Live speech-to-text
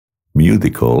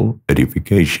musical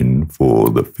Edification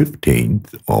for the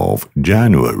 15th of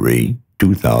January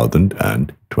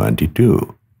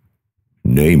 2022.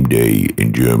 Name day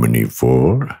in Germany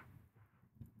for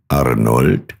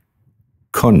Arnold,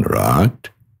 Konrad,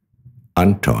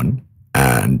 Anton,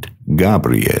 and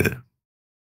Gabriel.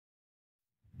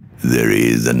 There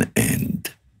is an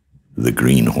end. The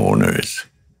Greenhorners.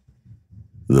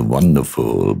 The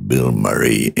wonderful Bill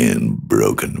Murray in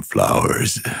Broken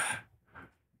Flowers.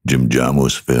 Jim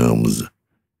Jarmusch films,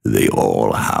 they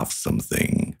all have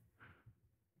something.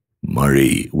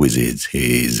 Murray visits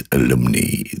his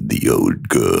alumni, the old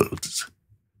girls.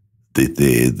 This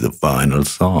is the final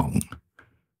song.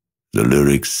 The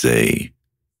lyrics say,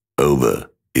 over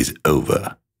is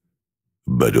over.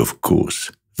 But of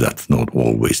course, that's not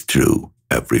always true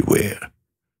everywhere.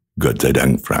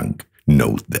 Gottseidankfrank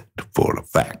knows that for a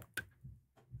fact.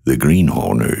 The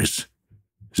Greenhorners,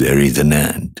 there is an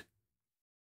end.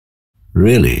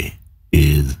 Really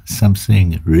is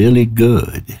something really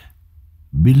good.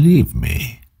 Believe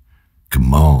me.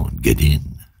 Come on, get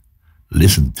in.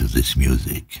 Listen to this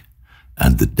music,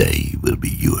 and the day will be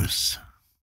yours.